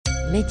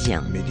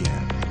Média.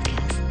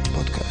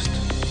 Podcast.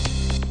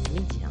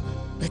 Média.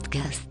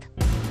 Podcast.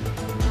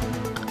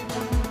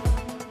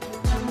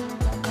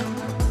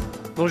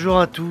 Bonjour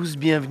à tous,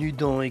 bienvenue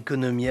dans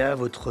Economia,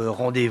 votre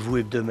rendez-vous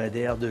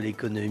hebdomadaire de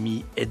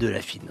l'économie et de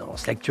la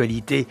finance.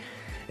 L'actualité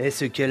est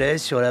ce qu'elle est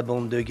sur la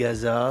bande de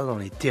Gaza, dans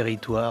les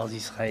territoires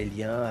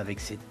israéliens, avec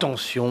ses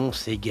tensions,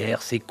 ses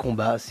guerres, ses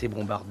combats, ses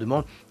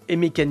bombardements, et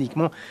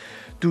mécaniquement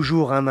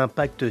toujours un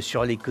impact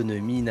sur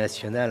l'économie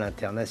nationale,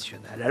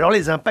 internationale. Alors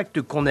les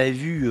impacts qu'on a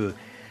vus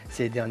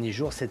ces derniers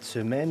jours, cette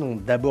semaine, ont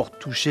d'abord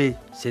touché,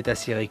 c'est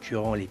assez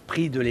récurrent, les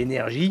prix de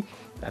l'énergie,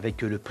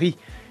 avec le prix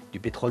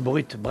du pétrole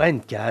brut Brent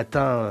qui a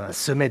atteint un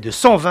sommet de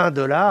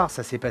 $120.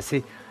 Ça s'est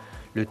passé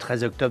le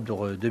 13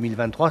 octobre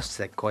 2023.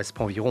 Ça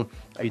correspond environ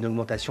à une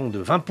augmentation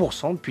de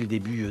 20% depuis le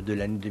début de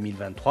l'année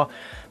 2023.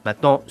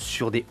 Maintenant,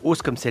 sur des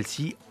hausses comme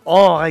celle-ci,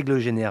 en règle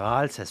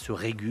générale, ça se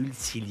régule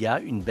s'il y a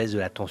une baisse de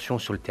la tension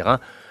sur le terrain.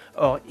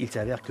 Or, il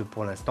s'avère que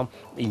pour l'instant,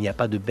 il n'y a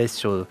pas de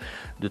baisse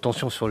de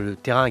tension sur le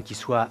terrain qui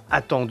soit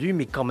attendue,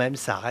 mais quand même,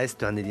 ça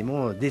reste un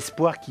élément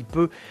d'espoir qui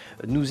peut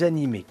nous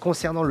animer.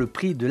 Concernant le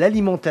prix de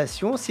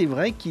l'alimentation, c'est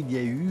vrai qu'il y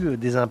a eu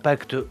des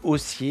impacts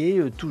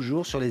haussiers,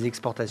 toujours sur les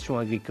exportations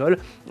agricoles.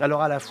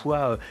 Alors à la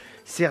fois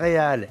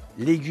céréales,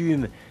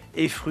 légumes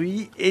et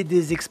fruits, et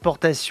des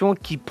exportations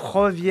qui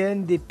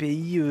proviennent des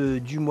pays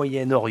du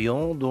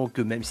Moyen-Orient. Donc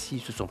même si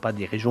ce ne sont pas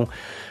des régions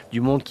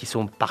du monde qui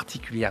sont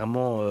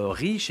particulièrement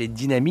riches et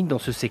dynamiques dans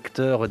ce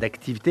secteur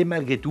d'activité,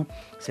 malgré tout,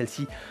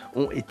 celles-ci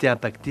ont été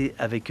impactées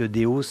avec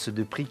des hausses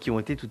de prix qui ont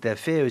été tout à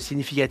fait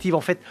significatives.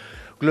 En fait,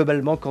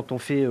 globalement, quand on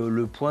fait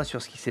le point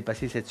sur ce qui s'est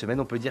passé cette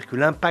semaine, on peut dire que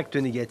l'impact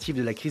négatif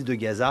de la crise de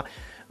Gaza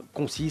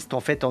consiste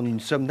en fait en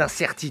une somme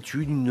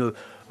d'incertitude, une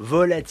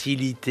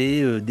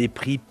volatilité des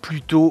prix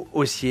plutôt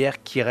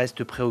haussière qui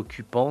reste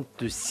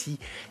préoccupante si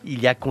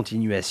il y a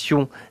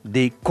continuation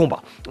des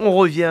combats. On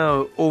revient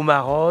au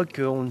Maroc.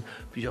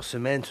 Plusieurs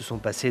semaines se sont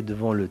passées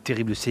devant le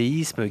terrible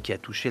séisme qui a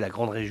touché la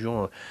grande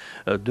région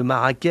de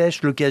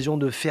Marrakech. L'occasion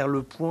de faire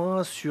le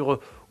point sur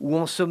où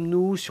en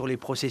sommes-nous, sur les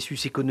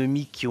processus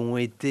économiques qui ont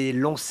été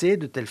lancés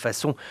de telle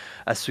façon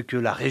à ce que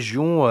la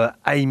région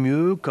aille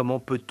mieux. Comment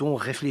peut-on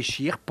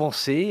réfléchir,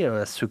 penser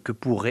à ce que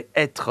pourrait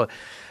être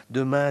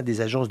demain des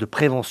agences de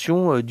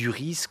prévention du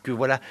risque?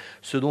 Voilà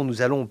ce dont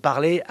nous allons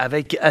parler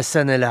avec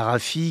Hassan El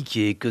Arafi,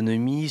 qui est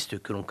économiste,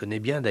 que l'on connaît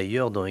bien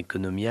d'ailleurs dans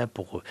Economia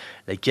pour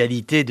la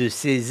qualité de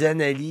ses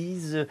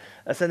analyses.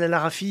 Hassan El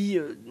Arafi,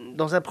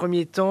 dans un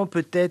premier temps,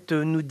 peut-être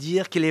nous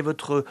dire quel est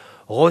votre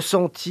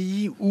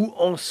ressenti, où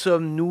en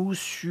sommes-nous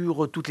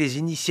sur toutes les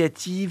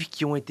initiatives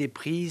qui ont été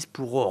prises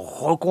pour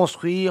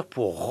reconstruire,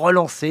 pour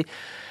relancer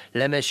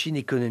la machine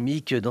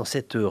économique dans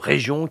cette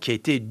région qui a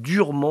été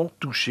durement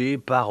touchée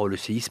par le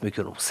séisme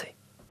que l'on sait.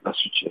 La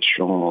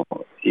situation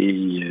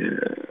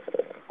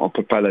on ne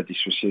peut pas la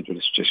dissocier de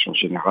la situation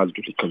générale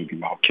de l'économie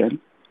marocaine,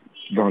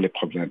 dont les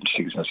problèmes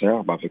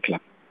s'exacerbent avec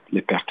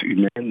les pertes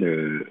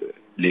humaines,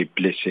 les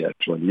blessés à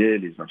soigner,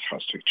 les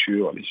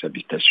infrastructures, les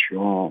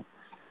habitations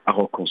à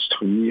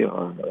reconstruire,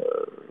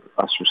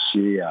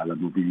 associées à la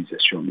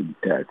mobilisation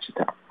militaire, etc.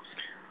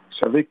 Vous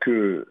savez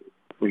que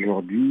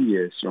aujourd'hui,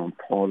 si on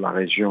prend la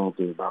région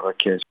de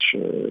Marrakech,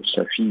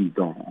 Safi,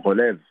 dont on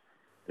relève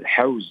le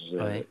Haouz,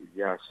 il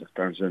y a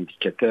certains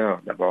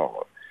indicateurs.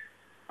 D'abord,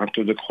 un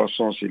taux de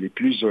croissance il est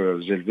plus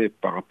élevé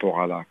par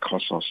rapport à la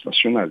croissance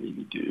nationale.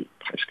 Il est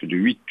presque de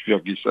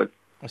 8,7%.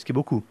 Ce qui est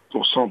beaucoup.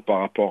 Par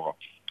rapport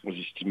aux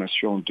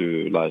estimations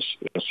de la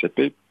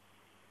SCP,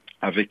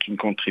 avec une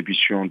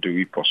contribution de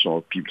 8%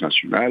 au PIB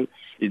national.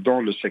 Et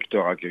dans le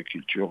secteur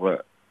agriculture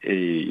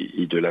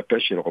et de la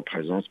pêche, il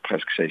représente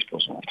presque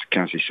 16%, entre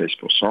 15 et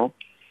 16%.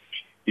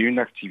 Et une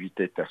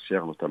activité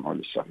tertiaire, notamment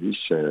les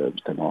services,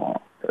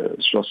 notamment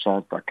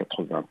 60 à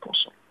 80%.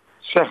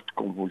 Certes,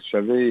 comme vous le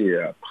savez,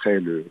 après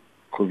le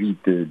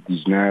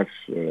Covid-19,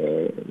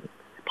 le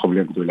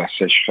problème de la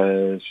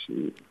sécheresse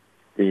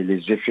et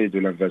les effets de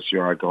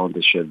l'invasion à grande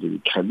échelle de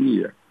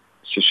l'Ukraine,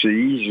 ce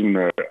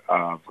séisme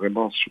a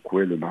vraiment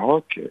secoué le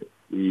Maroc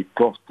et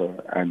porte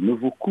un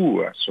nouveau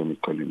coup à son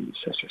économie,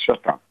 ça c'est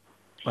certain.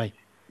 Oui.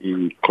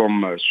 Et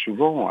comme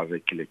souvent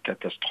avec les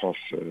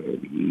catastrophes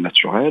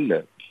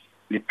naturelles,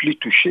 les plus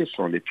touchés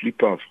sont les plus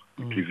pauvres,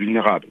 les plus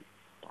vulnérables.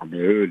 Parmi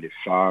eux, les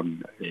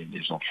femmes et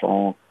les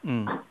enfants.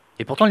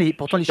 Et pourtant les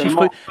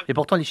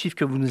chiffres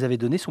que vous nous avez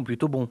donnés sont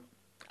plutôt bons.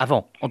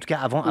 Avant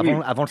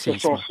le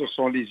séisme. Ce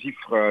sont les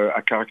chiffres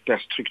à caractère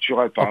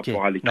structurel par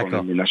rapport à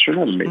l'économie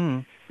nationale.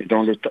 Mais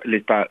dans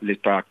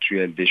l'état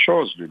actuel des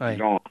choses, le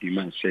bilan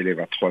humain s'élève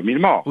à 3 000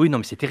 morts. Oui, non,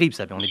 mais c'est terrible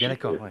ça, on est bien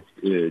d'accord.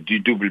 Du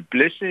double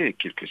blessé,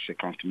 quelques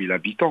 50 000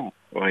 habitants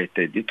auraient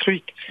été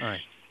détruits.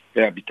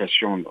 Les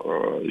habitations,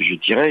 je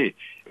dirais,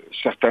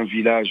 certains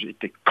villages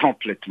étaient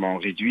complètement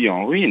réduits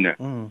en ruine.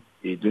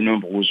 Et de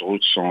nombreuses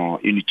routes sont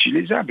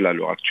inutilisables à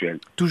l'heure actuelle.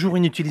 Toujours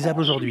inutilisables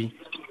aujourd'hui.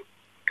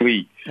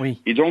 Oui.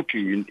 Et donc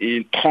une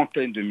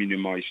trentaine de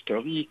monuments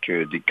historiques,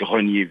 des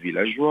greniers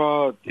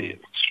villageois, des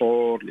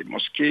sorts, les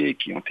mosquées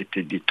qui ont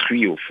été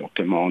détruits ou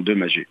fortement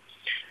endommagés.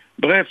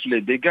 Bref, les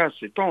dégâts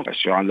s'étendent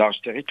sur un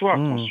large territoire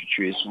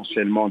constitué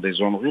essentiellement des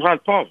zones rurales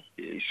pauvres.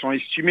 Ils sont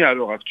estimés à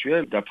l'heure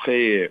actuelle,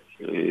 d'après,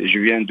 je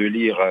viens de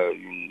lire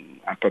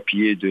un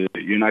papier de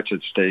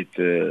United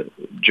States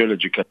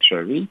Geological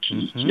Survey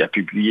qui a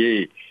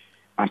publié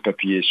un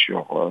papier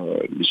sur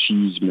le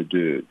séisme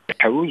de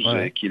House,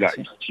 qu'il a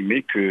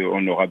estimé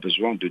qu'on aura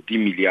besoin de 10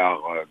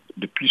 milliards,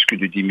 de plus que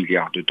de 10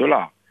 milliards de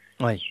dollars,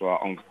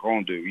 soit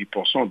environ de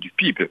 8% du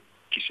PIB,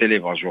 qui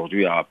s'élève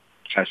aujourd'hui à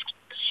presque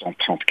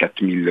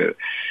 134 000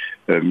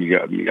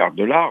 milliards de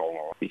dollars.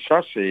 Et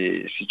ça,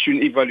 c'est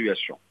une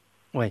évaluation.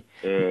 Ouais.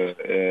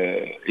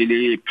 Il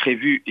est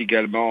prévu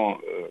également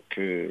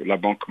que la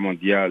Banque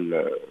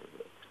mondiale,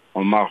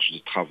 en marge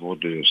des travaux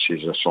de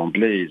ces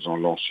assemblées, ils ont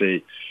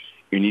lancé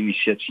une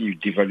initiative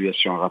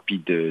d'évaluation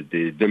rapide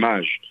des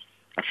dommages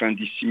afin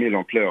d'estimer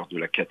l'ampleur de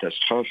la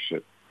catastrophe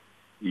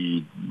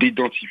et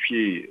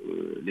d'identifier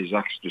les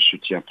axes de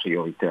soutien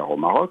prioritaires au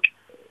Maroc.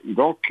 Et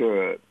donc,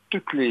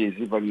 toutes les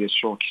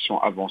évaluations qui sont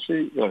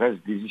avancées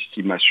restent des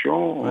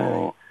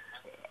estimations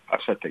à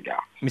cet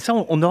égard. Mais ça,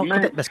 on aura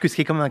peut-être... Parce que ce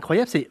qui est quand même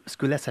incroyable, c'est parce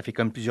que là, ça fait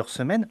quand même plusieurs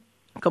semaines.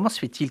 Comment se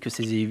fait-il que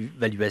ces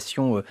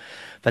évaluations,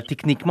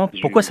 techniquement,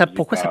 pourquoi ça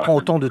prend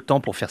autant de temps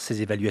pour faire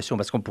ces évaluations?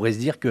 Parce qu'on pourrait se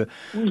dire que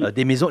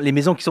les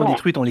maisons qui sont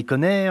détruites, on les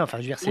connaît. Enfin,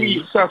 je veux dire,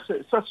 oui, ça,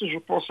 je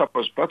pense, ça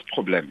pose pas de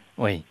problème.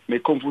 Oui. Mais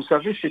comme vous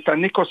savez, c'est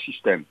un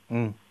écosystème.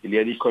 Il y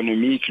a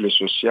l'économique, le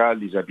social,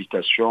 les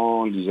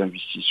habitations, les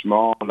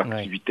investissements,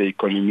 l'activité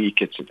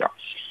économique, etc.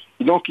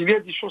 Et donc, il y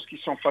a des choses qui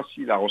sont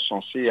faciles à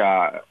recenser,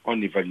 à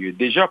en évaluer.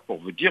 Déjà, pour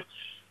vous dire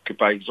que,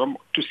 par exemple,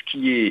 tout ce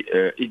qui est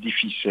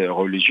édifices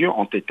religieux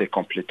ont été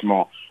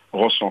complètement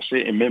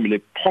recensés et même les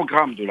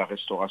programmes de la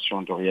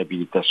restauration et de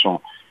réhabilitation,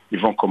 ils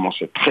vont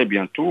commencer très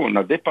bientôt. On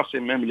a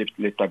dépassé même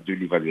l'étape de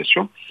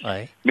l'évaluation.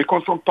 Mais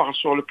quand on parle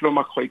sur le plan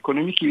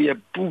macroéconomique, il y a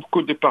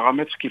beaucoup de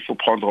paramètres qu'il faut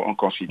prendre en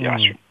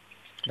considération.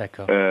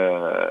 D'accord.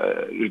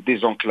 Le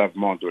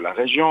désenclavement de la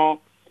région,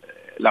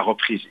 la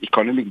reprise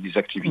économique des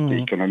activités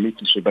économiques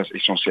qui se basent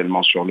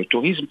essentiellement sur le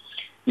tourisme.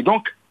 Et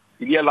donc,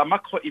 il y a la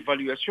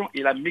macro-évaluation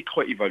et la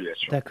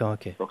micro-évaluation. D'accord,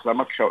 ok. Donc la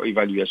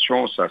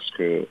macro-évaluation, c'est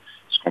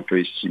ce qu'on peut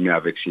estimer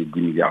avec ces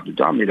 10 milliards de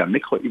dollars, mais la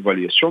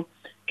micro-évaluation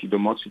qui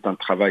demande, c'est un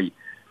travail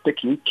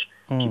technique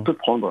qui peut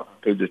prendre un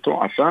peu de temps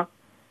afin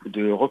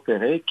de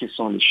repérer quelles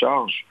sont les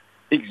charges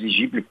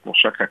exigibles pour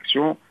chaque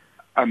action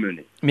à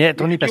mener. Mais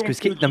attendez, parce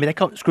que non mais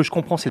d'accord, ce que je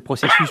comprends, c'est le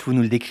processus, vous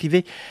nous le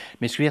décrivez,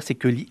 mais ce que je veux dire, c'est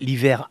que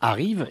l'hiver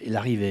arrive,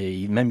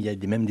 et même il y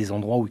a même des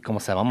endroits où il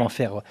commence à vraiment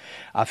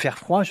à faire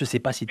froid. Je ne sais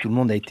pas si tout le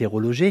monde a été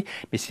relogé,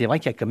 mais c'est vrai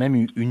qu'il y a quand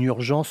même une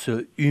urgence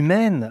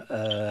humaine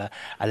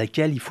à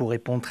laquelle il faut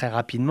répondre très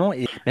rapidement,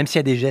 et même s'il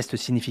y a des gestes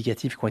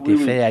significatifs qui ont été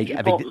faits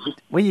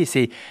oui,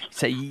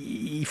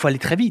 il faut aller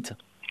très vite.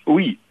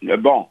 Oui,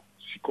 bon,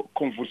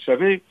 comme vous le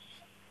savez,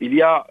 il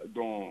y a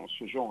dans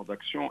ce genre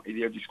d'action, il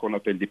y a ce qu'on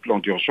appelle des plans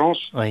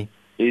d'urgence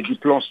et des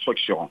plans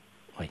structurants.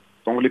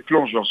 Donc les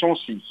plans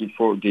d'urgence, il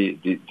faut des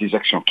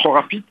actions trop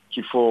rapides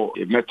qu'il faut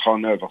mettre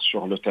en œuvre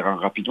sur le terrain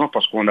rapidement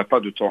parce qu'on n'a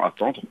pas de temps à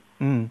attendre.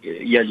 Il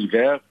y a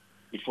l'hiver,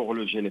 il faut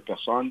reloger les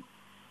personnes,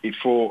 il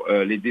faut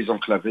les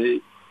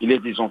désenclaver. Il y a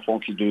des enfants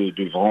qui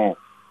devront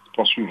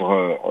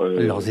poursuivre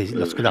leur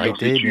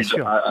scolarité, bien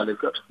sûr. À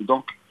l'école.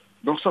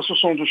 Donc ça, ce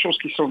sont des choses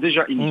qui sont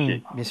déjà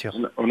initiées. Bien sûr.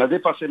 On a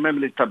dépassé même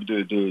l'étape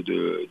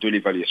de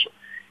l'évaluation.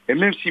 Et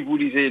même si vous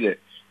lisez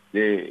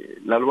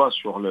la loi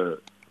sur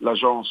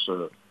l'agence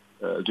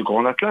du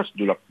Grand Atlas,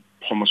 de la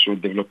promotion et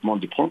développement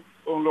des PRON,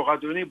 on leur a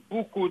donné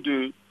beaucoup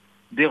de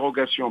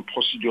dérogations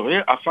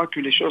procédurières afin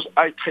que les choses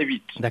aillent très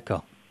vite.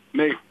 D'accord.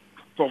 Mais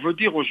pour vous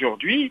dire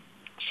aujourd'hui,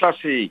 ça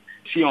c'est,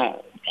 si on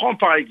prend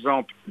par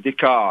exemple des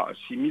cas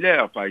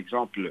similaires, par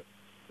exemple,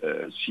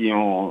 si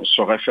on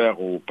se réfère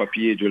au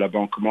papier de la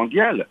Banque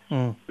mondiale,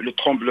 le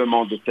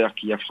tremblement de terre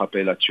qui a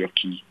frappé la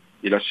Turquie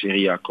et la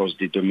Syrie à cause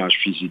des dommages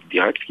physiques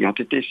directs qui ont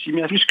été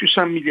estimés à plus que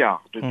 5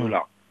 milliards de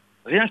dollars,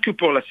 rien que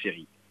pour la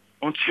Syrie.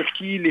 En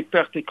Turquie, les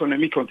pertes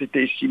économiques ont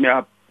été estimées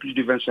à plus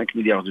de 25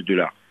 milliards de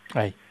dollars.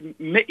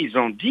 Mais ils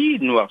ont dit,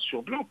 noir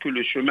sur blanc, que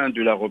le chemin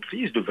de la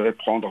reprise devrait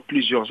prendre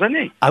plusieurs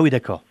années. Ah oui,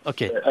 d'accord.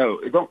 Ok.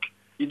 Et donc,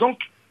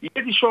 il y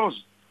a des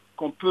choses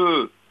qu'on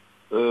peut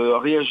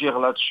réagir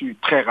là-dessus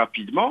très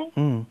rapidement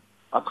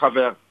à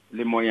travers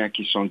les moyens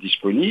qui sont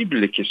disponibles,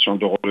 les questions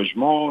de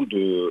relogement,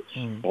 de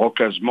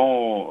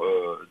recasement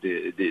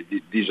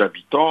des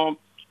habitants,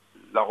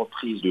 la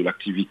reprise de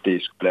l'activité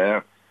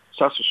scolaire.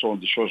 Ça, ce sont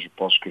des choses, je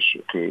pense,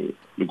 que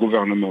le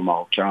gouvernement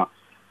marocain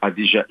a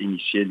déjà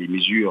initié les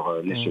mesures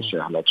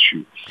nécessaires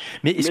là-dessus.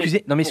 Mais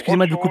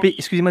excusez-moi de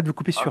vous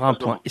couper sur un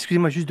point.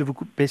 Excusez-moi juste de vous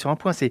couper sur un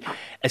point.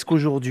 Est-ce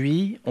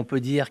qu'aujourd'hui, on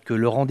peut dire que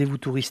le rendez-vous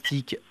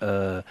touristique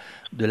de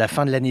la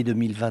fin de l'année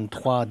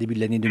 2023, début de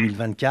l'année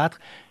 2024,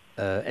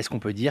 est-ce qu'on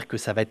peut dire que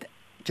ça va être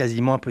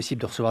quasiment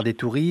impossible de recevoir des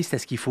touristes?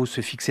 Est-ce qu'il faut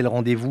se fixer le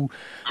rendez-vous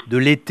de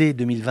l'été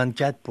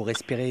 2024 pour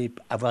espérer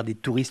avoir des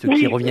touristes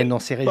qui reviennent dans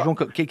ces régions?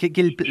 Quel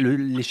est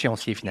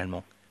l'échéancier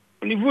finalement?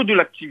 Au niveau de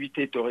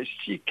l'activité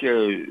touristique,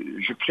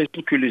 je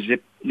présume que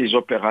les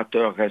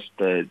opérateurs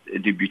restent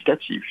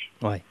débutatifs.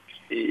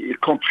 ils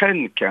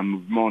comprennent qu'un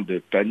mouvement de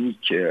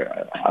panique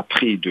a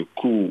pris de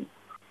coup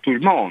tout le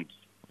monde.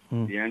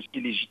 Il est ainsi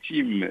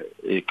légitime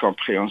et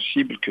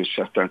compréhensible que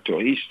certains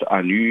touristes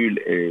annulent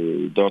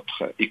et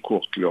d'autres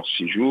écourtent leur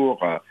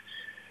séjour.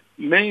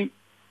 Mais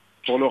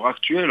pour l'heure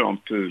actuelle, on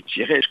peut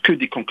tirer que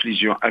des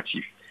conclusions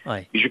hâtives.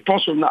 Ouais. Et je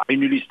pense qu'on a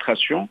une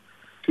illustration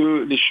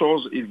que les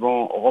choses ils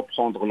vont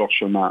reprendre leur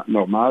chemin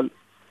normal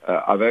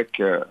avec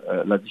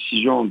la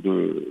décision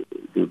de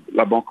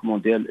la Banque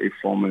mondiale et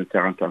Fonds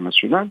monétaire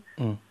international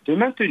de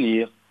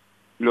maintenir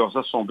leurs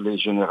assemblées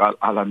générales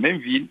à la même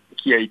ville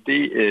qui a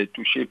été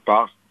touchée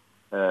par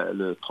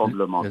le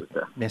tremblement de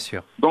terre. Bien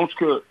sûr. Donc,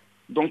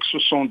 ce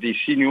sont des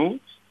signaux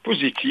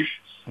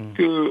positifs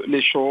que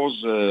les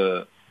choses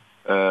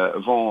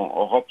vont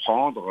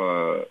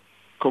reprendre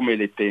comme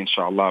elle était,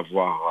 Inch'Allah,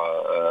 voire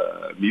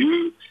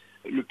mieux.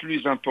 Le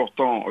plus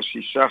important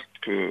aussi, certes,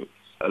 que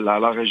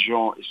la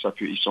région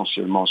s'appuie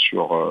essentiellement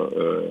sur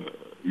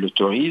le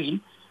tourisme.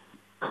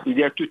 Il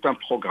y a tout un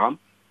programme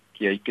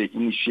qui a été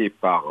initié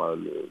par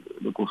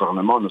le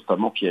gouvernement,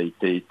 notamment qui a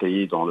été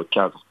étayé dans le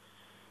cadre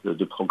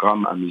de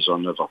programmes mis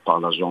en œuvre par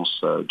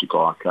l'agence du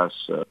Grand Atlas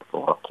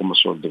pour la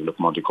promotion et le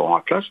développement du Grand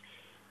Atlas.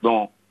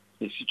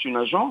 Et c'est une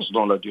agence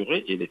dont la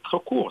durée elle est trop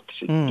courte,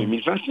 c'est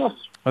 2029.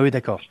 Ah oui,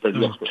 d'accord.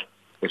 C'est-à-dire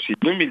que c'est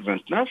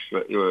 2029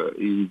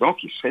 et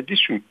donc il serait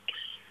déçu.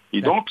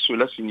 Et donc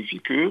cela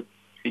signifie qu'il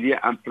y a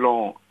un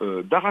plan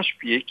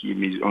d'arrache-pied qui est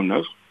mis en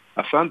œuvre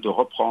afin de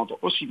reprendre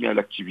aussi bien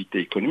l'activité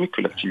économique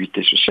que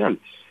l'activité sociale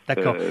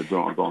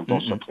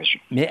dans cette région.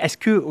 Mais est-ce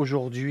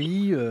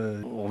qu'aujourd'hui,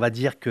 on va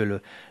dire que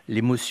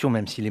l'émotion,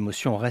 même si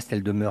l'émotion reste,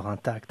 elle demeure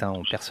intacte,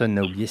 personne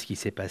n'a oublié ce qui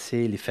s'est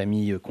passé, les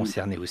familles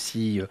concernées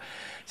aussi. Il ne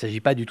s'agit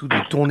pas du tout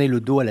de tourner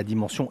le dos à la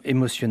dimension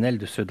émotionnelle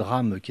de ce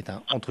drame qui est,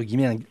 entre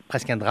guillemets,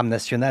 presque un drame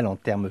national en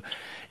termes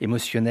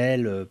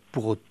émotionnels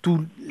pour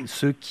tous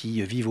ceux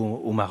qui vivent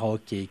au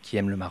Maroc et qui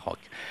aiment le Maroc.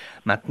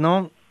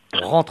 Maintenant,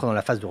 on rentre dans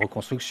la phase de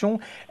reconstruction.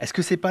 Est-ce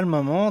que ce n'est pas le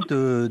moment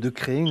de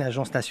créer une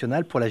agence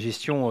nationale pour la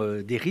gestion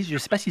des risques ? Je ne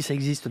sais pas si ça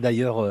existe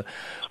d'ailleurs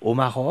au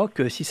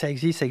Maroc. Si ça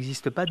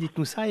n'existe pas,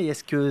 dites-nous ça. Et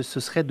est-ce que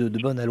ce serait de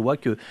bonne loi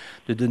que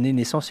de donner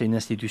naissance à une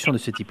institution de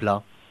ce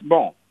type-là ?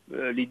 Bon,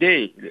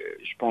 l'idée,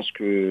 je pense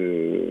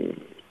que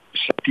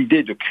cette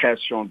idée de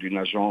création d'une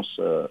agence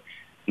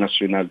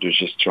nationale de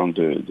gestion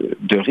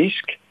de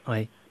risques,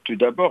 tout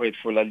d'abord, il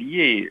faut la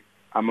lier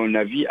à mon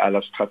avis, à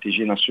la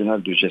stratégie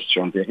nationale de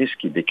gestion des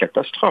risques et des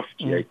catastrophes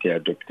qui a été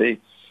adoptée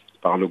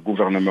par le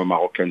gouvernement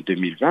marocain en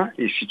 2020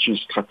 et c'est une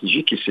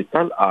stratégie qui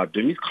s'étale à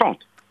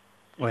 2030.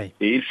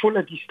 Et il faut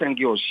la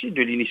distinguer aussi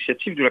de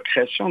l'initiative de la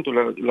création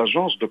de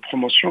l'agence de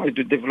promotion et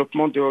de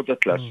développement de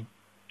Haut-Atlas,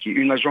 qui est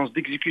une agence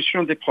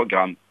d'exécution des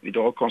programmes et de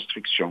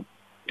reconstruction,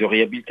 de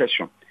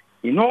réhabilitation,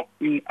 et non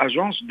une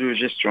agence de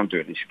gestion de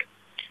risques.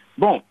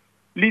 Bon,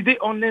 l'idée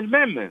en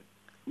elle-même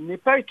n'est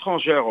pas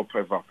étrangère au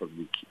pouvoir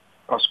public.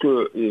 Parce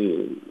que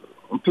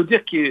on peut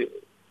dire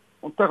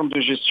qu'en termes de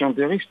gestion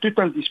des risques, tout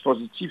un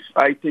dispositif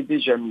a été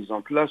déjà mis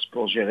en place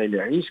pour gérer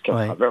les risques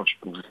à travers, je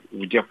peux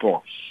vous dire,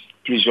 pour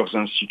plusieurs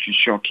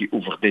institutions qui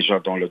ouvrent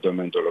déjà dans le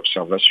domaine de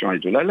l'observation et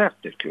de l'alerte,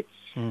 telles que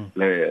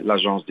les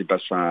agences de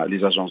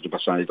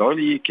bassins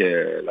hydrauliques,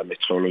 la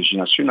météorologie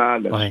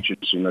nationale, l'Institut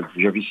national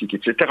de géophysique,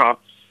 etc.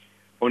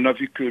 On a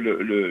vu que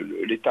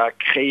l'État a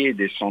créé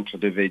des centres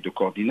de veille de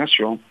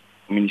coordination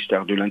au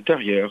ministère de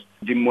l'Intérieur,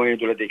 des moyens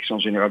de la Direction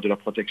générale de la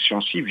protection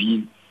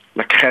civile,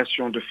 la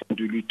création de fonds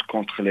de lutte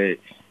contre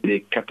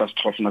les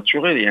catastrophes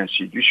naturelles et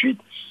ainsi de suite.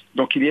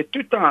 Donc il y a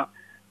tout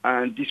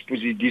un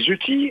dispositif des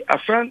outils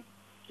afin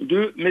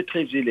de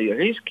maîtriser les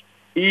risques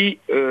et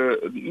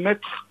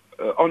mettre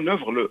en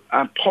œuvre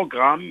un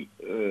programme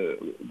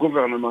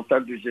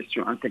gouvernemental de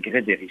gestion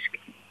intégrée des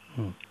risques.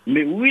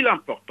 Mais oui,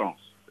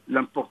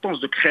 l'importance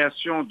de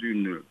création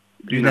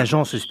d'une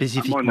agence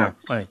spécifiquement,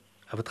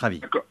 à votre avis.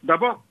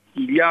 D'abord,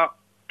 il y a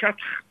 4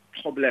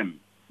 problèmes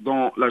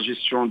dans la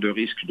gestion de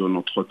risques de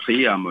notre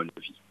pays, à mon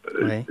avis.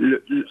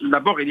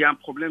 D'abord, il y a un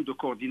problème de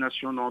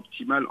coordination non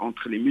optimale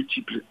entre les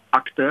multiples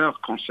acteurs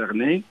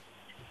concernés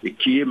et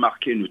qui est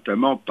marqué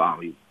notamment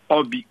par une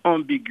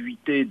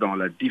ambiguïté dans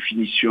la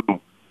définition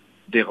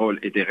des rôles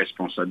et des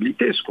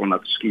responsabilités,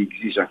 ce qui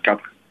exige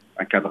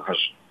un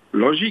cadrage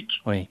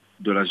logique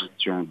de la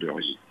gestion de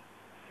risques.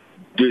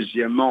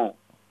 Deuxièmement,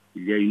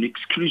 il y a une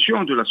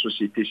exclusion de la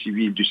société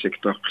civile, du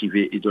secteur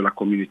privé et de la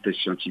communauté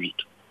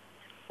scientifique.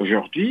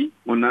 Aujourd'hui,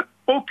 on n'a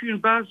aucune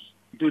base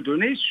de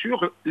données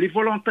sur les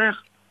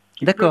volontaires.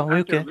 D'accord,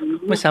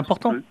 c'est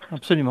important,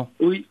 absolument.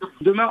 Oui,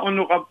 demain, on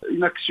aura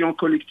une action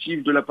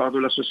collective de la part de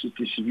la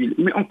société civile,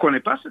 mais on ne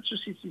connaît pas cette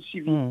société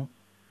civile.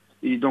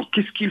 Et donc,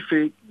 qu'est-ce qu'il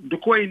fait ? De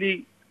quoi il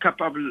est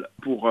capable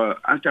pour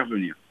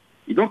intervenir ?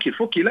 Et donc, il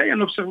faut qu'il ait un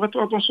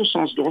observatoire dans ce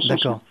sens de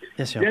recensement.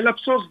 Bien sûr. Il y a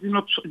l'absence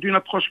d'une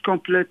approche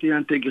complète et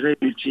intégrée,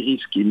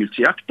 multirisque et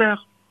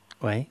multi-acteurs.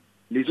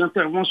 Les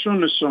interventions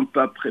ne sont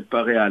pas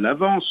préparées à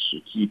l'avance, ce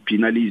qui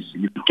pénalise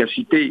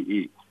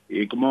l'efficacité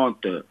et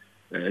augmente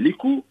les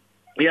coûts.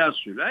 Et à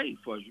cela, il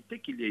faut ajouter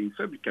qu'il y a une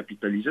faible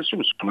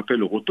capitalisation, ce qu'on appelle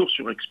le retour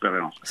sur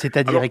expérience.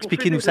 C'est-à-dire, Alors,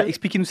 expliquez-nous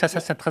ça,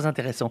 c'est très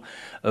intéressant.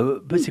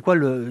 C'est quoi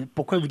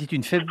pourquoi vous dites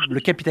une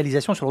faible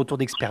capitalisation sur le retour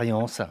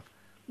d'expérience?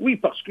 Oui,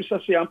 parce que ça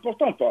c'est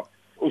important.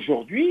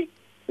 Aujourd'hui,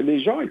 les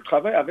gens ils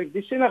travaillent avec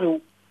des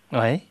scénarios,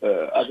 Ouais.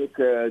 avec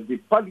des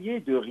paliers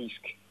de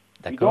risque.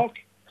 Et D'accord.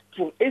 donc,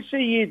 pour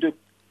essayer de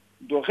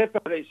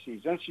réparer ces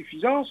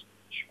insuffisances,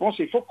 je pense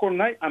qu'il faut qu'on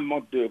ait un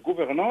mode de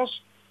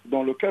gouvernance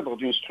dans le cadre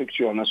d'une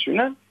structure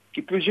nationale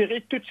qui peut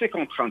gérer toutes ces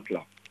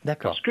contraintes-là.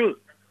 D'accord. Parce que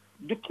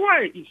de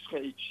quoi il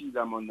serait utile,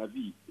 à mon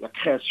avis, la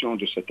création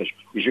de cet agence?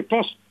 Et je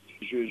pense,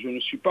 je ne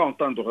suis pas en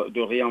train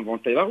de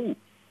réinventer la roue.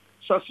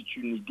 Ça, c'est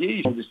une idée.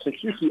 Ils sont des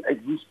structures qui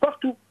existent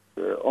partout.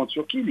 En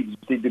Turquie, il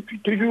existait depuis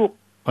toujours.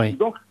 Oui.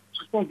 Donc,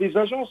 ce sont des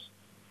agences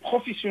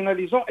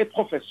professionnalisantes et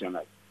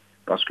professionnelles.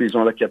 Parce qu'ils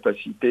ont la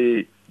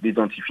capacité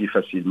d'identifier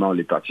facilement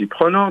les parties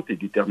prenantes et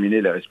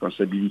déterminer la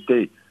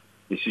responsabilité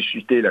et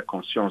susciter la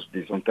conscience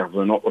des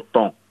intervenants au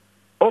temps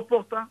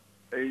opportun.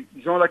 Et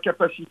ils ont la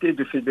capacité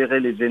de fédérer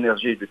les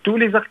énergies de tous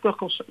les acteurs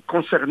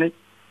concernés.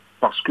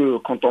 Parce que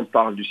quand on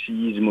parle du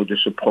séisme ou de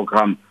ce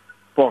programme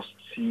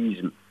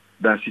post-séisme,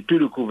 c'est tout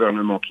le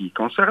gouvernement qui est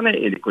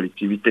concerné, et les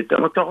collectivités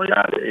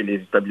territoriales, et les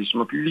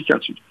établissements publics,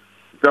 ainsi de suite.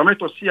 Ils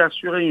permettent aussi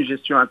d'assurer une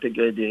gestion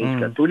intégrée des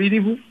risques à tous les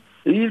niveaux.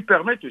 Et ils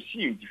permettent aussi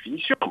une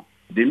définition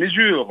des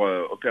mesures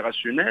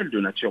opérationnelles de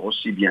nature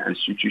aussi bien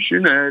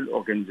institutionnelle,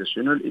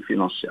 organisationnelle et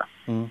financière.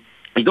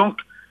 Et donc,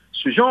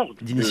 ce genre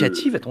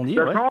d'initiative, a-t-on dit,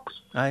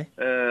 d'agences,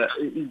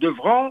 ils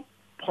devront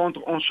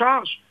prendre en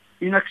charge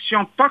une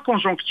action pas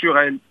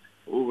conjoncturelle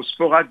ou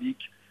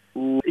sporadique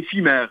ou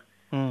éphémère.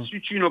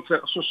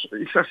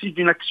 Il s'agit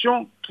d'une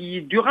action qui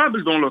est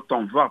durable dans le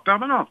temps, voire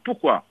permanente.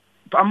 Pourquoi?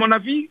 À mon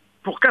avis,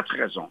 pour 4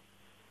 raisons.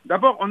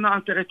 D'abord, on a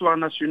un territoire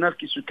national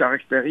qui se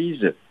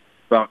caractérise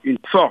par une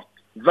forte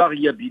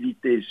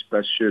variabilité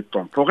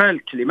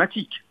spatio-temporelle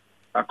climatique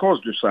à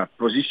cause de sa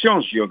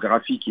position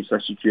géographique et sa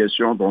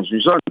situation dans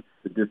une zone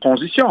de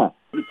transition.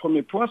 Le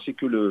premier point, c'est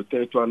que le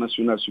territoire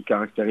national se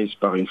caractérise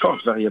par une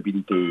forte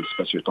variabilité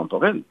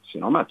spatio-temporelle, c'est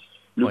normal.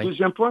 Le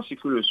deuxième point, c'est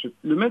que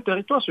le même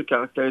territoire se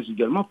caractérise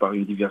également par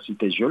une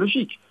diversité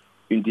géologique,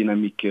 une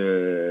dynamique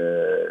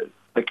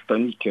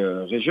tectonique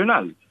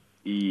régionale.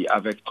 Et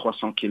avec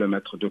 300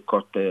 km de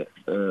côte,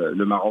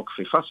 le Maroc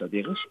fait face à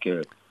des risques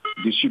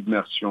de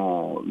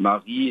submersion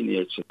marine,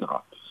 etc.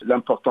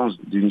 L'importance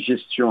d'une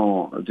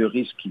gestion de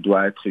risque qui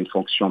doit être une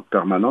fonction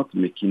permanente,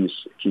 mais qui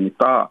n'est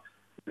pas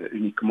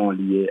uniquement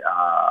liée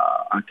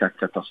à un cas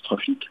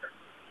catastrophique.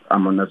 À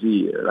mon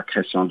avis, la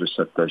création de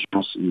cette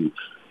agence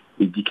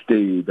est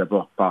dictée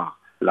d'abord par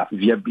la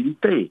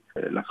viabilité,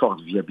 la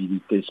forte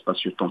viabilité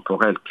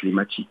spatio-temporelle,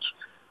 climatique,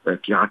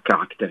 qui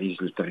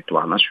caractérise le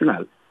territoire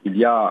national. Il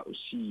y a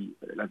aussi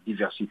la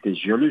diversité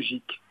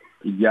géologique.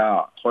 Il y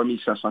a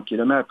 3500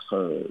 km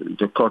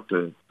de côte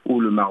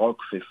où le Maroc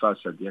fait face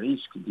à des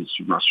risques, des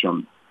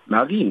submersions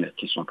marines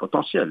qui sont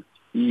potentielles.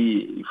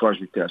 Et il faut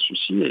ajouter à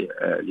ceci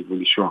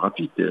l'évolution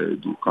rapide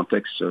du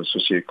contexte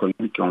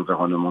socio-économique et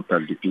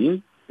environnemental du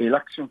pays et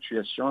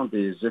l'accentuation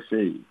des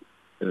effets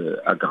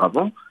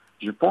aggravants.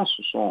 Je pense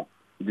que ce sont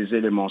des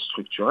éléments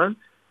structurels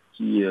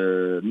qui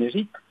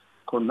méritent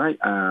qu'on ait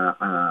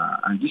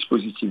un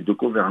dispositif de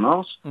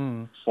gouvernance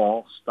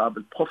fort,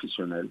 stable,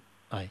 professionnel,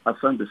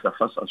 afin de faire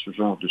face à ce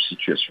genre de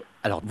situation.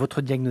 Alors,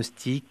 votre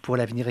diagnostic pour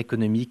l'avenir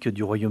économique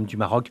du Royaume du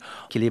Maroc,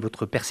 quelle est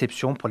votre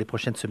perception pour les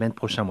prochaines semaines,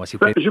 prochains mois, s'il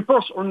vous plaît? Je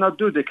pense qu'on a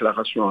 2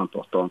 déclarations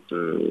importantes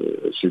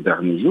ces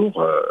derniers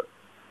jours.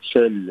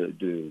 Celle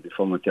du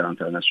Fonds monétaire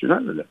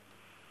international,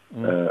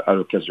 à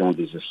l'occasion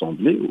des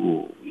assemblées,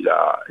 où il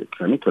a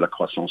exclamé que la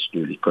croissance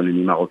de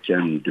l'économie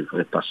marocaine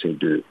devrait passer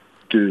de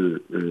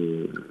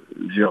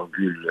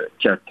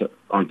 2,4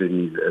 en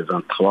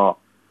 2023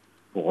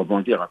 pour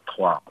rebondir à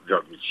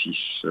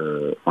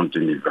 3,6 en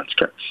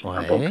 2024. C'est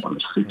un bon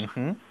pronostic.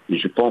 Et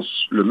je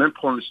pense le même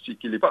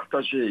pronostic, il est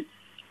partagé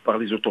par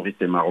les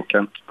autorités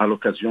marocaines à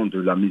l'occasion de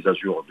la mise à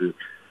jour des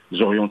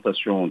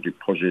orientations du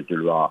projet de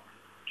loi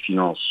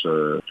finance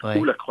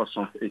où la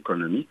croissance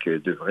économique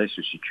devrait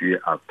se situer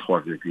à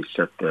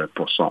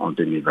 3,7% en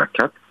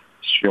 2024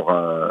 sur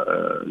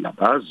la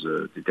base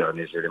des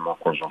derniers éléments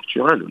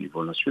conjoncturels au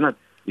niveau national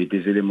et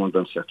des éléments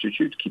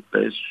d'incertitude qui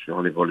pèsent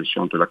sur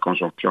l'évolution de la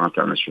conjoncture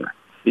internationale.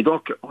 Et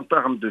donc, en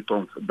termes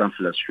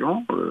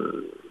d'inflation,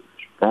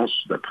 je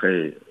pense,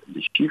 d'après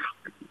les chiffres,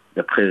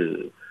 d'après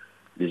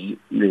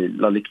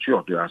la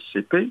lecture de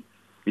ACP,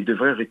 il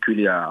devrait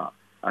reculer à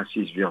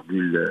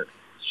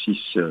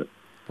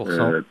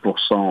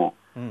 6,6%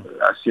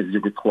 à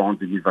 7,3 en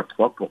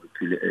 2023 pour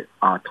reculer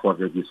à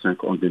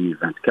 3,5 en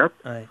 2024.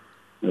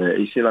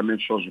 Et c'est la même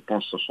chose, je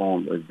pense, ce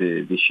sont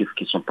des chiffres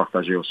qui sont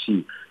partagés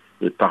aussi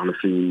par le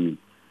FMI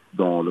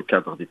dans le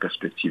cadre des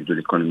perspectives de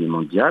l'économie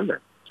mondiale.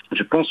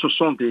 Je pense que ce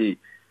sont des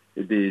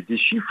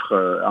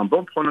chiffres, un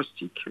bon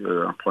pronostic,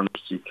 un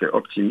pronostic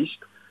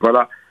optimiste.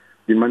 Voilà,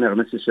 d'une manière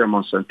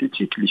nécessairement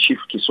synthétique, les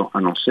chiffres qui sont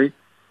annoncés,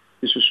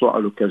 que ce soit à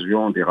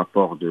l'occasion des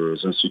rapports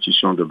des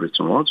institutions de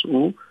Bretton Woods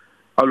ou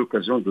à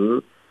l'occasion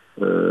de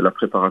la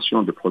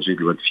préparation des projets de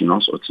loi de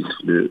finances au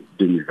titre de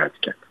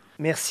 2024.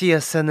 Merci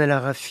Hassan El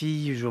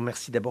Arafi, je vous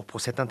remercie d'abord pour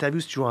cette interview,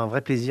 c'est toujours un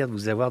vrai plaisir de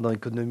vous avoir dans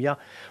Economia.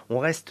 On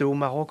reste au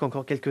Maroc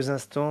encore quelques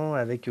instants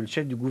avec le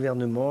chef du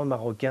gouvernement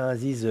marocain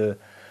Aziz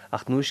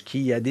Artnouch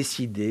qui a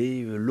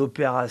décidé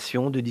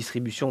l'opération de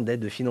distribution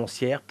d'aides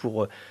financières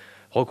pour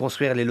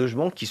reconstruire les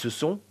logements qui se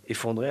sont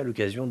effondrés à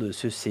l'occasion de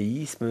ce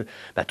séisme.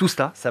 Tout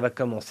cela, ça va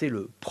commencer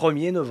le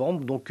 1er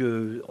novembre, donc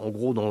en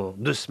gros dans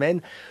 2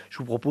 semaines. Je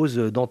vous propose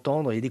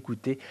d'entendre et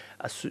d'écouter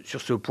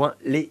sur ce point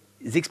les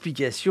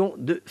explications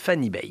de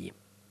Fanny Bey.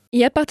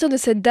 Et à partir de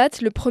cette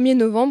date, le 1er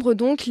novembre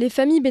donc, les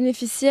familles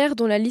bénéficiaires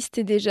dont la liste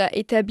est déjà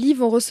établie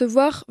vont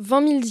recevoir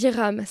 20 000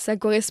 dirhams. Ça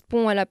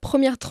correspond à la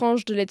première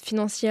tranche de l'aide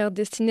financière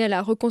destinée à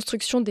la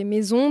reconstruction des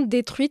maisons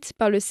détruites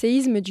par le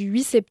séisme du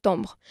 8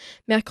 septembre.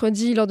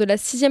 Mercredi, lors de la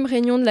 6e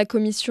réunion de la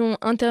commission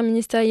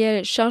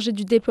interministérielle chargée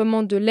du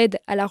déploiement de l'aide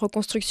à la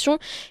reconstruction,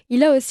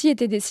 il a aussi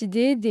été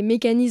décidé des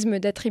mécanismes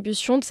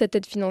d'attribution de cette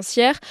aide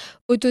financière.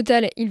 Au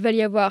total, il va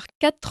y avoir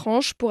 4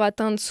 tranches pour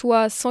atteindre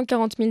soit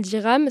 140 000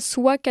 dirhams,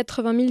 soit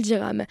 80 000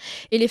 dirhams.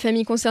 Et les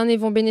familles concernées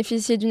vont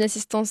bénéficier d'une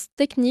assistance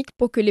technique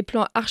pour que les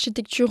plans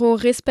architecturaux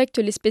respectent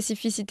les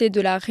spécificités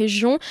de la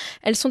région.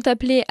 Elles sont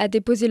appelées à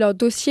déposer leur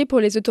dossier pour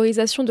les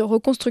autorisations de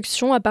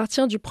reconstruction à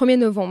partir du 1er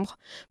novembre.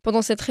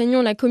 Pendant cette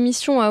réunion, la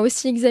commission a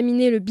aussi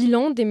examiné le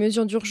bilan des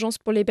mesures d'urgence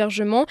pour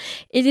l'hébergement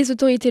et les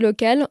autorités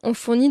locales ont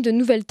fourni de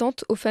nouvelles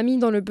tentes aux familles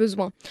dans le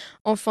besoin.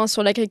 Enfin,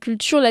 sur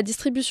l'agriculture, la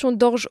distribution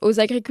d'orge aux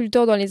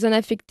agriculteurs dans les zones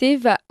affectées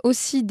va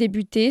aussi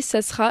débuter.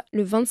 Ça sera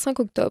le 25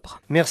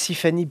 octobre. Merci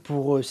Fanny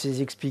pour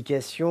ces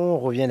explications. On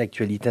revient à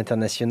l'actualité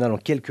internationale en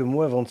quelques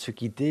mots avant de se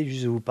quitter.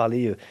 Juste vous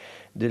parler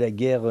de la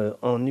guerre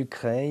en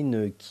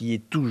Ukraine qui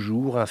est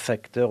toujours un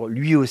facteur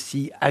lui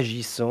aussi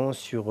agissant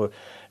sur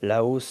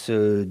la hausse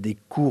des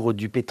cours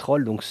du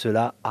pétrole. Donc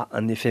cela a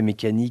un effet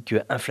mécanique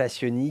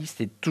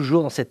inflationniste et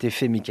toujours dans cet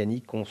effet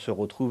mécanique qu'on se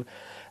retrouve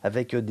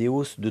avec des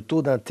hausses de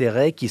taux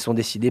d'intérêt qui sont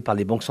décidées par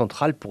les banques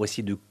centrales pour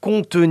essayer de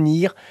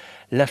contenir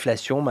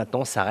l'inflation.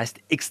 Maintenant, ça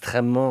reste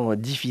extrêmement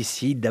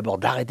difficile d'abord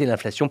d'arrêter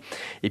l'inflation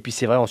et puis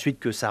c'est vrai ensuite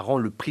que ça rend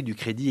le prix du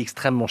crédit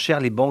extrêmement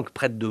cher. Les banques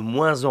prêtent de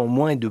moins en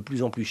moins et de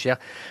plus en plus cher,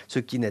 ce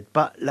qui n'aide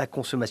pas la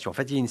consommation. En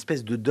fait, il y a une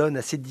espèce de donne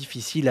assez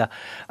difficile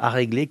à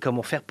régler.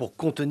 Comment faire pour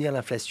contenir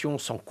l'inflation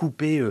sans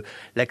couper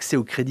l'accès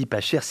au crédit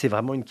pas cher? C'est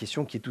vraiment une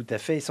question qui est tout à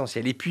fait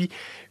essentielle. Et puis,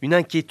 une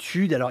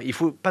inquiétude. Alors, il ne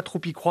faut pas trop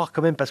y croire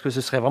quand même parce que ce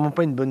ne serait vraiment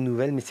pas une bonne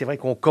nouvelle, mais c'est vrai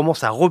qu'on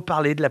commence à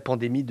reparler de la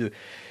pandémie de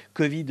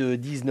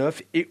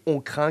Covid-19 et on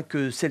craint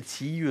que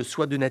celle-ci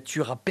soit de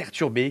nature à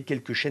perturber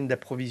quelques chaînes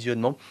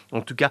d'approvisionnement. En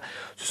tout cas,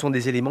 ce sont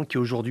des éléments qui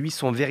aujourd'hui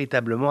sont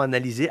véritablement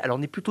analysés. Alors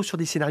on est plutôt sur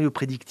des scénarios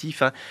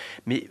prédictifs,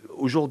 mais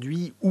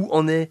aujourd'hui, où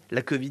en est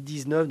la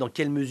Covid-19? Dans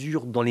quelle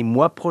mesure dans les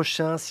mois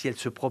prochains, si elle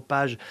se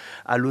propage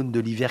à l'aune de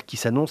l'hiver qui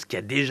s'annonce, qui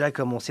a déjà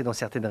commencé dans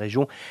certaines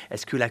régions,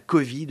 est-ce que la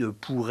Covid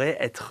pourrait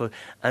être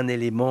un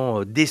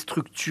élément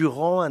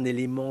déstructurant, un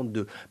élément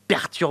de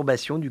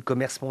perturbation du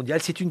commerce mondial?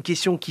 C'est une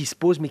question qui se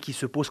pose, mais qui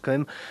se pose quand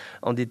même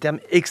en des termes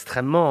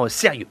extrêmement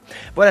sérieux.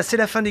 Voilà, c'est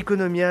la fin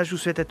d'Economia. Je vous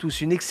souhaite à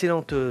tous une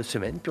excellente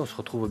semaine, puis on se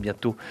retrouve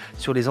bientôt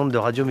sur les ondes de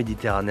Radio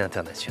Méditerranée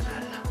Internationale.